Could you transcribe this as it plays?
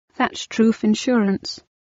Thatched roof insurance.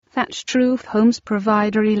 Thatched roof homes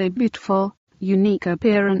provide a really beautiful, unique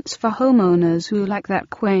appearance for homeowners who like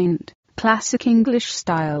that quaint, classic English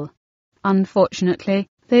style. Unfortunately,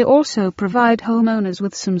 they also provide homeowners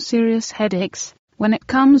with some serious headaches when it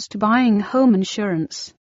comes to buying home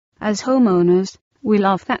insurance. As homeowners, we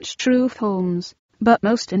love thatched roof homes, but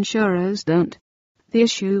most insurers don't. The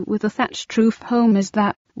issue with a thatched roof home is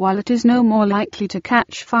that, while it is no more likely to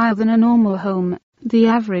catch fire than a normal home, the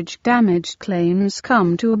average damage claims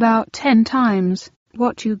come to about 10 times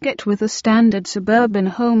what you get with a standard suburban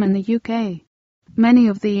home in the UK. Many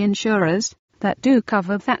of the insurers that do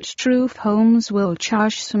cover thatched roof homes will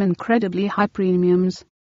charge some incredibly high premiums.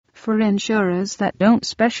 For insurers that don't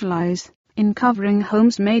specialize in covering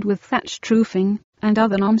homes made with thatched roofing and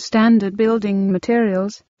other non-standard building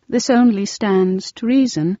materials, this only stands to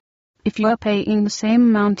reason. If you are paying the same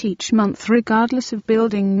amount each month regardless of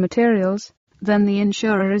building materials, then the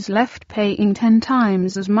insurer is left paying 10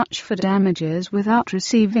 times as much for damages without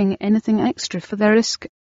receiving anything extra for their risk.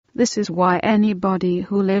 This is why anybody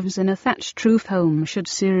who lives in a thatched roof home should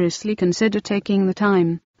seriously consider taking the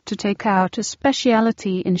time to take out a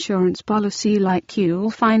specialty insurance policy like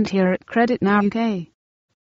you'll find here at Credit Now UK.